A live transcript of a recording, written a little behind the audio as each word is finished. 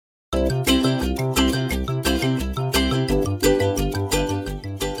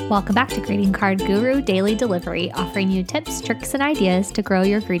Welcome back to Greeting Card Guru Daily Delivery, offering you tips, tricks, and ideas to grow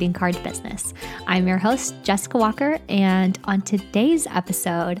your greeting card business. I'm your host, Jessica Walker, and on today's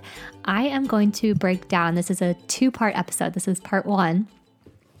episode, I am going to break down, this is a two-part episode, this is part one,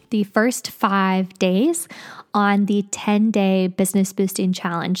 the first 5 days on the 10-day business boosting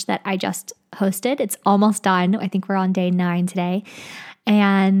challenge that I just hosted. It's almost done. I think we're on day 9 today.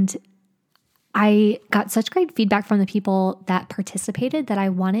 And I got such great feedback from the people that participated that I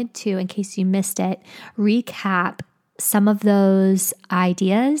wanted to, in case you missed it, recap some of those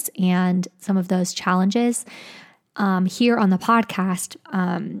ideas and some of those challenges here on the podcast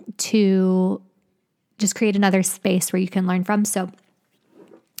to just create another space where you can learn from. So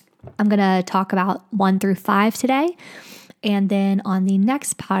I'm going to talk about 1 through 5 today. And then on the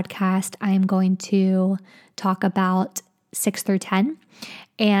next podcast, I am going to talk about 6 through 10.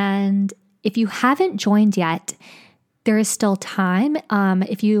 And if you haven't joined yet, there is still time.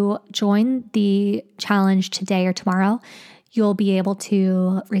 If you join the challenge today or tomorrow, you'll be able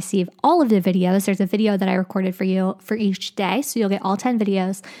to receive all of the videos. There's a video that I recorded for you for each day, so you'll get all 10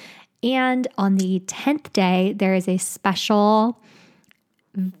 videos. And on the 10th day, there is a special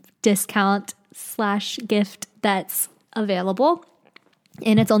discount/gift that's available.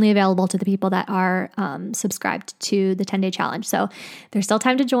 And it's only available to the people that are subscribed to the 10-day challenge. So there's still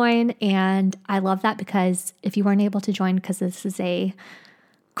time to join. And I love that because if you weren't able to join, because this is a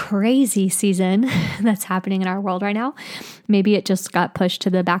crazy season that's happening in our world right now, maybe it just got pushed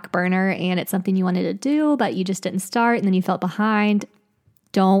to the back burner and it's something you wanted to do, but you just didn't start and then you felt behind.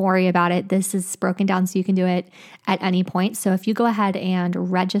 Don't worry about it. This is broken down so you can do it at any point. So if you go ahead and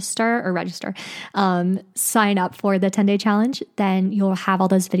sign up for the 10-day challenge, then you'll have all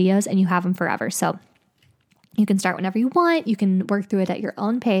those videos and you have them forever. So you can start whenever you want. You can work through it at your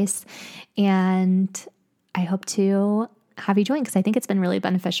own pace. And I hope to have you join because I think it's been really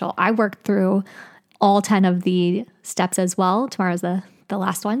beneficial. I worked through all 10 of the steps as well. Tomorrow's the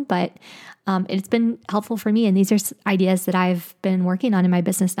last one, but it's been helpful for me. And these are ideas that I've been working on in my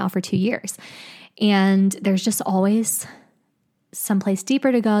business now for 2 years. And there's just always someplace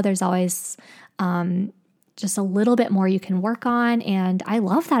deeper to go. There's always just a little bit more you can work on. And I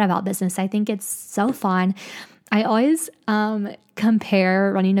love that about business. I think it's so fun. I always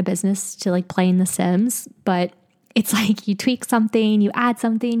compare running a business to like playing The Sims, but it's like you tweak something, you add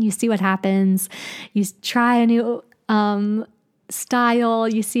something, you see what happens, you try a new style,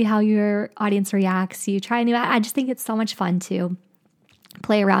 you see how your audience reacts, you try a new, I just think it's so much fun to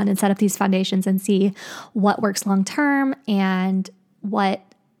play around and set up these foundations and see what works long term and where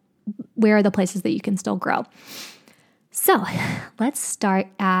are the places that you can still grow. So let's start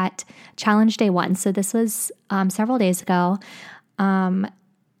at challenge day 1. So this was several days ago. I'm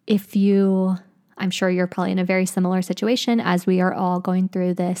sure you're probably in a very similar situation as we are all going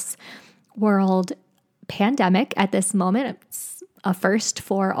through this world pandemic at this moment. It's a first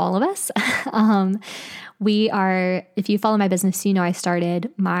for all of us. If you follow my business, you know I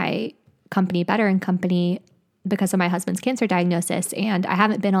started my company, Better & Company, because of my husband's cancer diagnosis. And I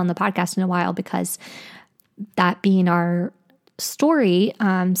haven't been on the podcast in a while because that being our story,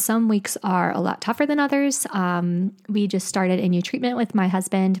 some weeks are a lot tougher than others. We just started a new treatment with my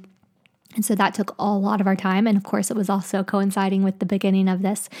husband. And so that took a lot of our time. And of course, it was also coinciding with the beginning of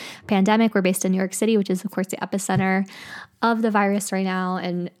this pandemic. We're based in New York City, which is, of course, the epicenter of the virus right now.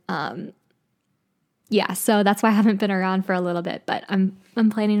 And so that's why I haven't been around for a little bit. But I'm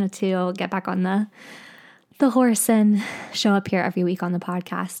planning to get back on the horse and show up here every week on the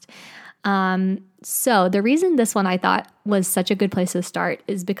podcast. So the reason this one I thought was such a good place to start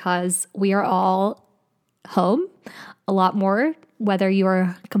is because we are all home a lot more, whether you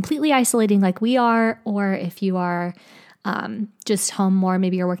are completely isolating like we are, or if you are just home more,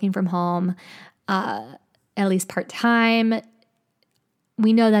 maybe you're working from home, at least part-time.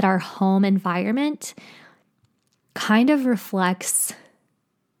 We know that our home environment kind of reflects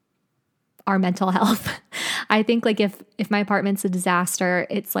our mental health. I think like if my apartment's a disaster,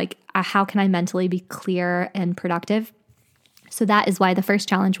 it's like, how can I mentally be clear and productive? So that is why the first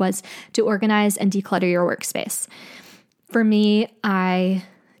challenge was to organize and declutter your workspace. For me, I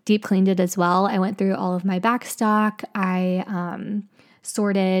deep cleaned it as well. I went through all of my back stock. I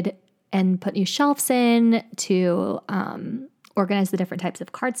sorted and put new shelves in to organize the different types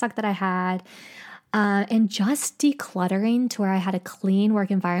of cardstock that I had. And just decluttering to where I had a clean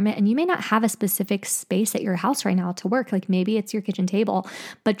work environment. And you may not have a specific space at your house right now to work. Like maybe it's your kitchen table,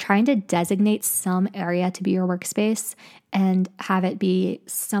 but trying to designate some area to be your workspace and have it be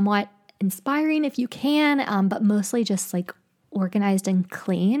somewhat inspiring if you can, but mostly just like organized and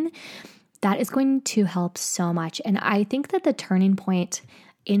clean. That is going to help so much. And I think that the turning point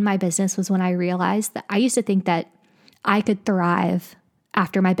in my business was when I realized that I used to think that I could thrive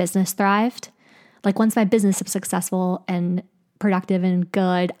after my business thrived. Like once my business was successful and productive and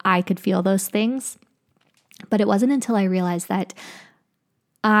good, I could feel those things. But it wasn't until I realized that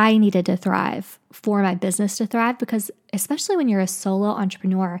I needed to thrive for my business to thrive, because especially when you're a solo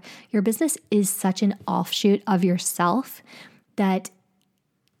entrepreneur, your business is such an offshoot of yourself that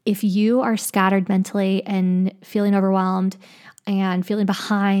if you are scattered mentally and feeling overwhelmed and feeling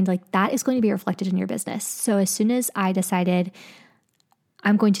behind, like that is going to be reflected in your business. So as soon as I decided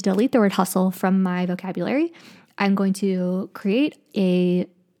I'm going to delete the word hustle from my vocabulary, I'm going to create a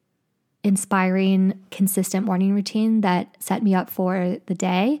inspiring, consistent morning routine that set me up for the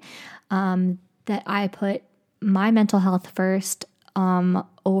day, that I put my mental health first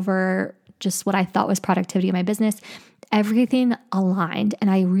over just what I thought was productivity in my business. Everything aligned. And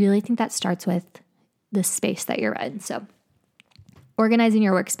I really think that starts with the space that you're in. So organizing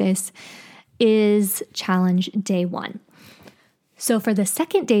your workspace is challenge day 1. So for the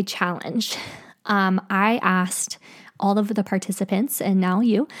second day challenge, I asked all of the participants, and now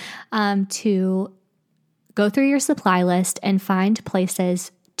you, to go through your supply list and find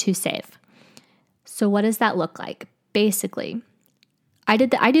places to save. So what does that look like? Basically, I do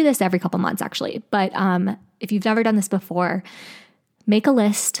this every couple months actually, but if you've never done this before, make a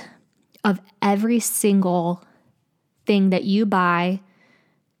list of every single thing that you buy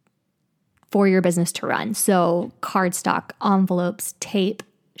for your business to run. So cardstock, envelopes, tape,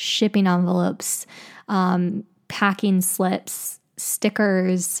 shipping envelopes, packing slips,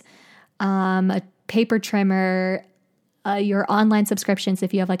 stickers, a paper trimmer, your online subscriptions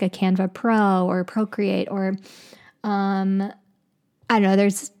if you have like a Canva Pro or Procreate, or I don't know,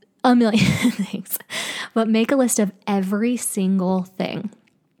 there's a million things. But make a list of every single thing.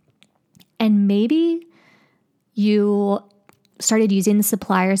 And maybe you started using the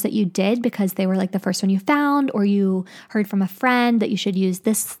suppliers that you did because they were like the first one you found, or you heard from a friend that you should use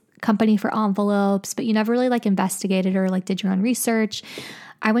this company for envelopes, but you never really like investigated or like did your own research.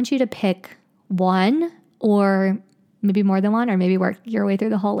 I want you to pick one, or maybe more than one, or maybe work your way through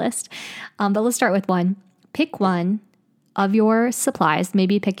the whole list. But let's start with one. Pick one of your supplies,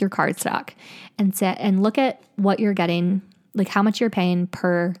 maybe pick your cardstock and look at what you're getting, like how much you're paying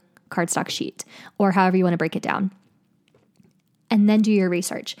per cardstock sheet, or however you want to break it down. And then do your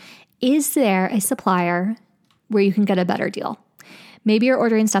research. Is there a supplier where you can get a better deal? Maybe you're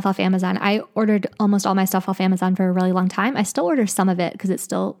ordering stuff off Amazon. I ordered almost all my stuff off Amazon for a really long time. I still order some of it because it's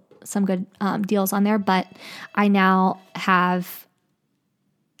still some good deals on there, but I now have,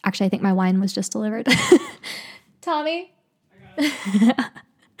 actually, I think my wine was just delivered. Tommy?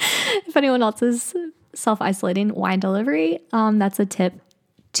 If anyone else is self-isolating, wine delivery, that's a tip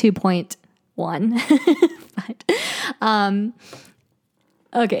 2.1.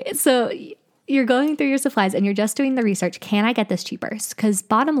 Okay, so you're going through your supplies and you're just doing the research. Can I get this cheaper? Because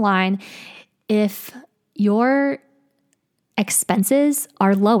bottom line, if your expenses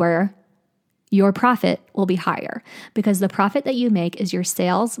are lower, your profit will be higher, because the profit that you make is your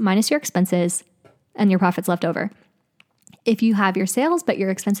sales minus your expenses and your profit's left over. If you have your sales, but your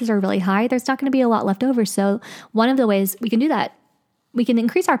expenses are really high, there's not going to be a lot left over. So one of the ways we can do that, we can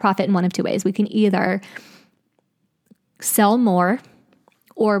increase our profit in one of two ways. We can either sell more,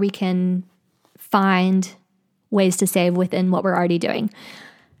 or we can find ways to save within what we're already doing.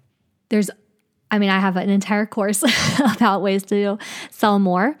 I have an entire course about ways to sell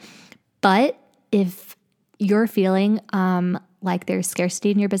more, but if you're feeling like there's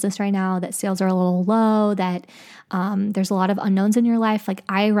scarcity in your business right now, that sales are a little low, that there's a lot of unknowns in your life, like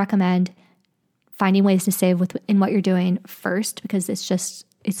I recommend finding ways to save in what you're doing first, because it's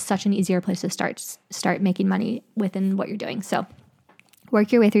such an easier place to start making money within what you're doing. So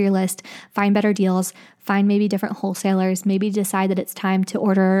work your way through your list, find better deals, find maybe different wholesalers, maybe decide that it's time to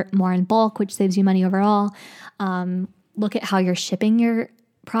order more in bulk, which saves you money overall. Look at how you're shipping your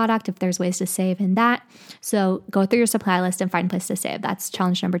product, if there's ways to save in that. So go through your supply list and find a place to save. That's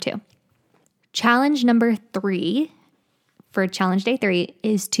challenge number 2. Challenge number 3 for challenge day 3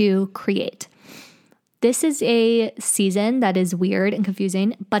 is to create. This is a season that is weird and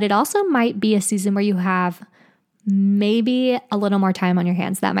confusing, but it also might be a season where you have maybe a little more time on your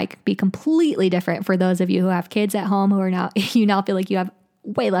hands. That might be completely different for those of you who have kids at home, who are now feel like you have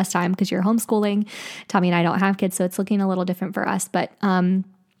way less time because you're homeschooling. Tommy and I don't have kids, so it's looking a little different for us. But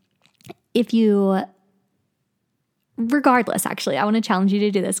regardless, actually, I want to challenge you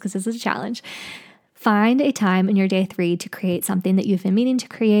to do this because this is a challenge. Find a time in your day 3 to create something that you've been meaning to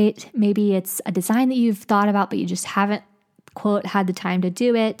create. Maybe it's a design that you've thought about, but you just haven't, quote, had the time to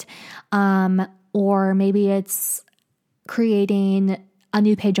do it. Or maybe it's creating a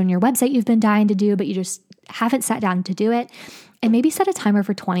new page on your website you've been dying to do, but you just haven't sat down to do it. And maybe set a timer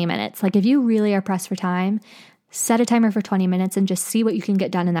for 20 minutes. Like if you really are pressed for time, set a timer for 20 minutes and just see what you can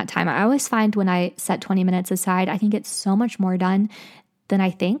get done in that time. I always find when I set 20 minutes aside, I can get so much more done than I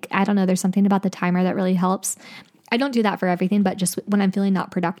think. I don't know. There's something about the timer that really helps. I don't do that for everything, but just when I'm feeling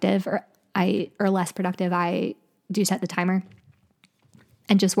not productive or less productive, I do set the timer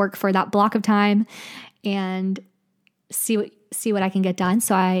and just work for that block of time and see what I can get done.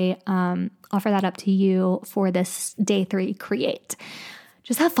 So I offer that up to you for this day 3 create.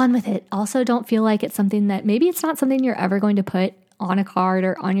 Just have fun with it. Also, don't feel like it's something that maybe it's not something you're ever going to put on a card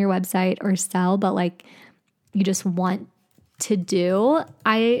or on your website or sell, but like you just want to do.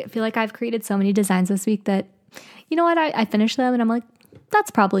 I feel like I've created so many designs this week that, you know what, I finished them and I'm like,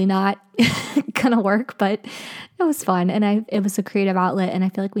 that's probably not gonna work, but it was fun and it was a creative outlet, and I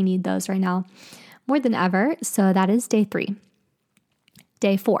feel like we need those right now more than ever. So that is day 3.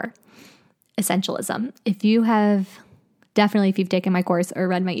 Day 4, essentialism. If you've taken my course or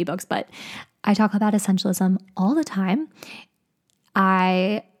read my ebooks, but I talk about essentialism all the time.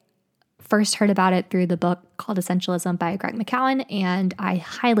 I first heard about it through the book called Essentialism by Greg McKeown, and I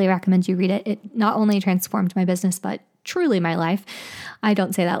highly recommend you read it. It not only transformed my business, but truly my life. I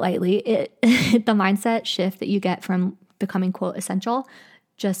don't say that lightly. The mindset shift that you get from becoming, quote, essential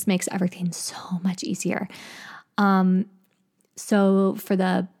just makes everything so much easier. So for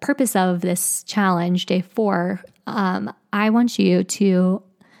the purpose of this challenge, day 4, I want you to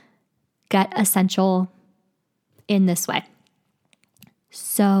get essential in this way.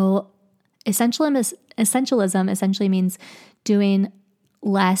 So essentialism essentially means doing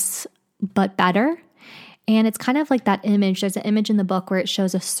less but better. And it's kind of like that image. There's an image in the book where it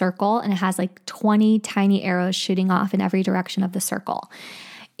shows a circle and it has like 20 tiny arrows shooting off in every direction of the circle.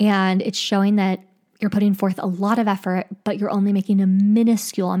 And it's showing that you're putting forth a lot of effort, but you're only making a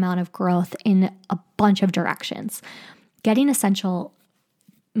minuscule amount of growth in a bunch of directions. Getting essential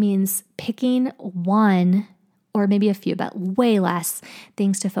means picking one or maybe a few, but way less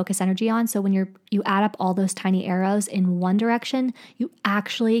things to focus energy on. So when you add up all those tiny arrows in one direction, you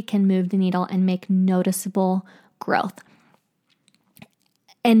actually can move the needle and make noticeable growth.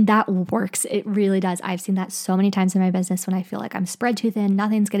 And that works. It really does. I've seen that so many times in my business when I feel like I'm spread too thin,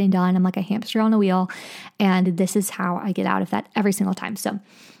 nothing's getting done. I'm like a hamster on a wheel. And this is how I get out of that every single time. So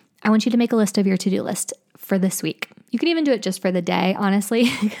I want you to make a list of your to-do list for this week. You can even do it just for the day, honestly,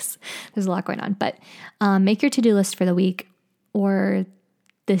 because there's a lot going on. But make your to-do list for the week or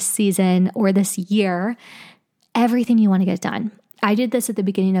this season or this year, everything you want to get done. I did this at the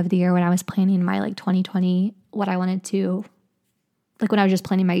beginning of the year when I was planning my 2020, what I wanted to, when I was just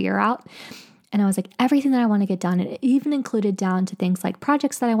planning my year out. And I was like, everything that I want to get done. And it even included down to things like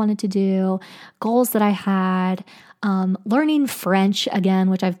projects that I wanted to do, goals that I had, learning French again,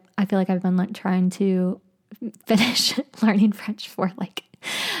 which I feel like I've been trying to finish learning French for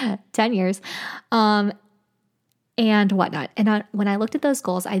 10 years, and whatnot. And when I looked at those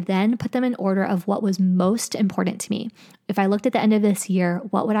goals, I then put them in order of what was most important to me. If I looked at the end of this year,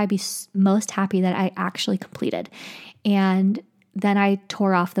 what would I be most happy that I actually completed? And then I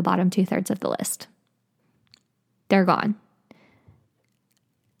tore off the bottom 2/3 of the list. They're gone.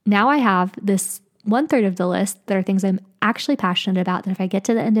 Now I have this 1/3 of the list that are things I'm actually passionate about, that if I get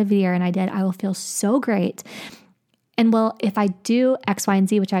to the end of the year and I will feel so great. And if I do X, Y, and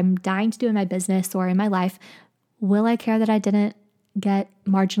Z, which I'm dying to do in my business or in my life, will I care that I didn't get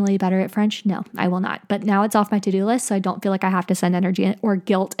marginally better at French? No, I will not. But now it's off my to-do list, so I don't feel like I have to send energy or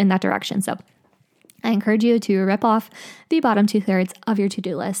guilt in that direction. So I encourage you to rip off the bottom 2/3 of your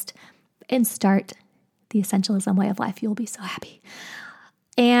to-do list and start the essentialism way of life. You'll be so happy.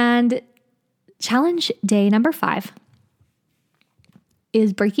 And challenge day number 5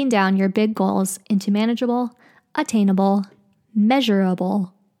 is breaking down your big goals into manageable, attainable,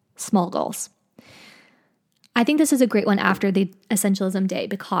 measurable, small goals. I think this is a great one after the essentialism day,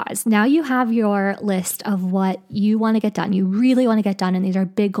 because now you have your list of what you want to get done. You really want to get done. And these are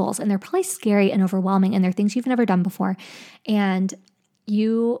big goals, and they're probably scary and overwhelming, and they're things you've never done before. And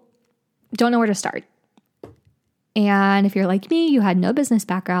you don't know where to start. And if you're like me, you had no business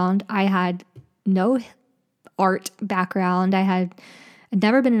background. I had no art background. I'd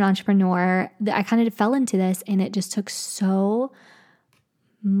never been an entrepreneur. I kind of fell into this, and it just took so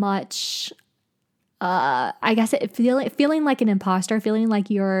much, I guess, feeling like an imposter, feeling like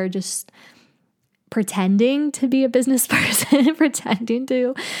you're just pretending to be a business person, pretending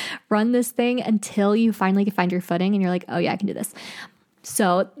to run this thing until you finally find your footing and you're like, oh yeah, I can do this.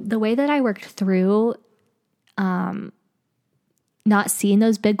 So the way that I worked through not seeing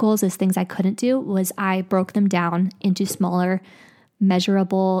those big goals as things I couldn't do was I broke them down into smaller,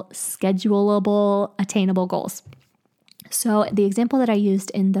 measurable, schedulable, attainable goals. So the example that I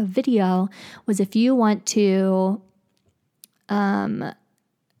used in the video was if you want to,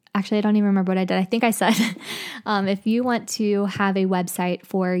 actually, I don't even remember what I did. I think I said, if you want to have a website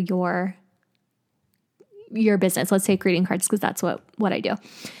for your business, let's say greeting cards, because that's what I do.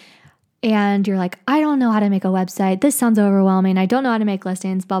 And you're like, I don't know how to make a website. This sounds overwhelming. I don't know how to make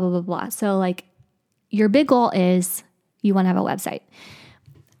listings, blah, blah, blah, blah. So like your big goal is you want to have a website.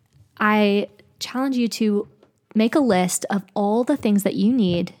 I challenge you to make a list of all the things that you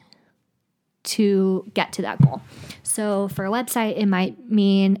need to get to that goal. So for a website, it might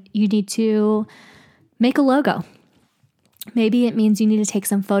mean you need to make a logo. Maybe it means you need to take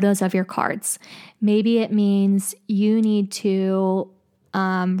some photos of your cards. Maybe it means you need to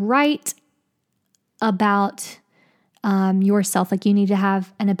write about yourself. Like you need to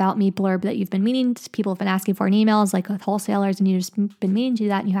have an about me blurb that you've been meaning to, people have been asking for in emails, like with wholesalers, and you've just been meaning to do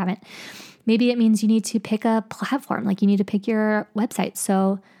that and you haven't. Maybe it means you need to pick a platform, like you need to pick your website.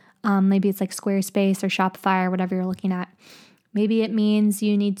 So maybe it's like Squarespace or Shopify or whatever you're looking at. Maybe it means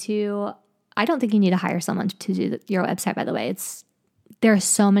you need to, I don't think you need to hire someone to do your website, by the way. There are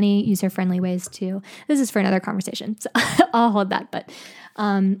so many user-friendly ways to, this is for another conversation, so I'll hold that. But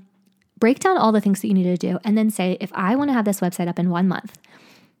break down all the things that you need to do and then say, if I want to have this website up in 1 month,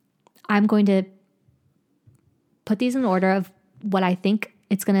 I'm going to put these in order of what I think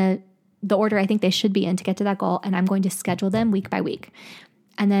the order I think they should be in to get to that goal, and I'm going to schedule them week by week.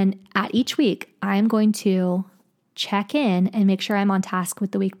 And then at each week, I'm going to check in and make sure I'm on task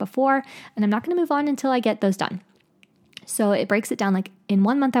with the week before, and I'm not going to move on until I get those done. So it breaks it down like in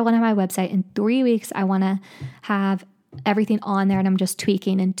 1 month, I want to have my website. In 3 weeks, I want to have everything on there and I'm just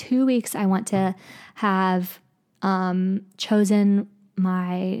tweaking. In 2 weeks, I want to have chosen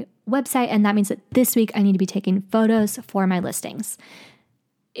my website. And that means that this week I need to be taking photos for my listings.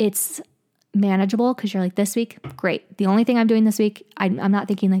 It's manageable because you're like, this week, great. The only thing I'm doing this week, I'm not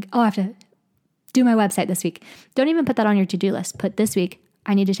thinking like, oh, I have to do my website this week. Don't even put that on your to-do list. Put this week,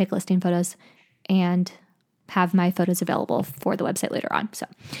 I need to take listing photos and have my photos available for the website later on. So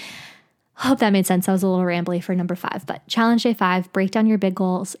I hope that made sense. I was a little rambly for number 5, but challenge day 5, break down your big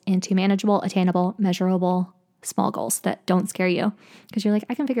goals into manageable, attainable, measurable, small goals that don't scare you. Because you're like,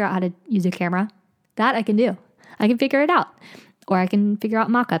 I can figure out how to use a camera. That I can do. I can figure it out. Or I can figure out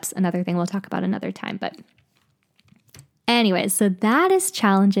mock-ups, another thing we'll talk about another time. But anyways, so that is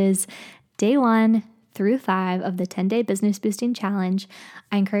challenges day 1 through 5 of the 10-day business boosting challenge.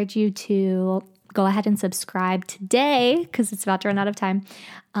 I encourage you to go ahead and subscribe today because it's about to run out of time,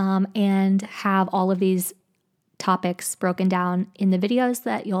 and have all of these topics broken down in the videos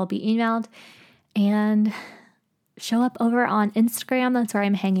that you'll be emailed, and show up over on Instagram. That's where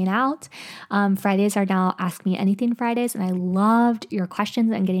I'm hanging out. Fridays are now Ask Me Anything Fridays, and I loved your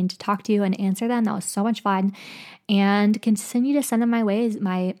questions and getting to talk to you and answer them. That was so much fun, and continue to send them my ways.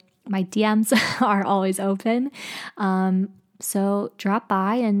 My DMs are always open. So drop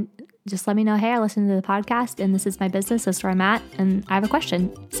by and just let me know, hey, I listened to the podcast and this is my business. This is where I'm at. And I have a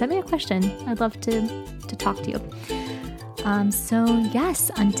question. Send me a question. I'd love to talk to you. So yes,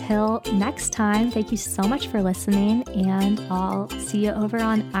 until next time, thank you so much for listening, and I'll see you over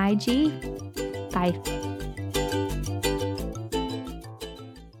on IG. Bye.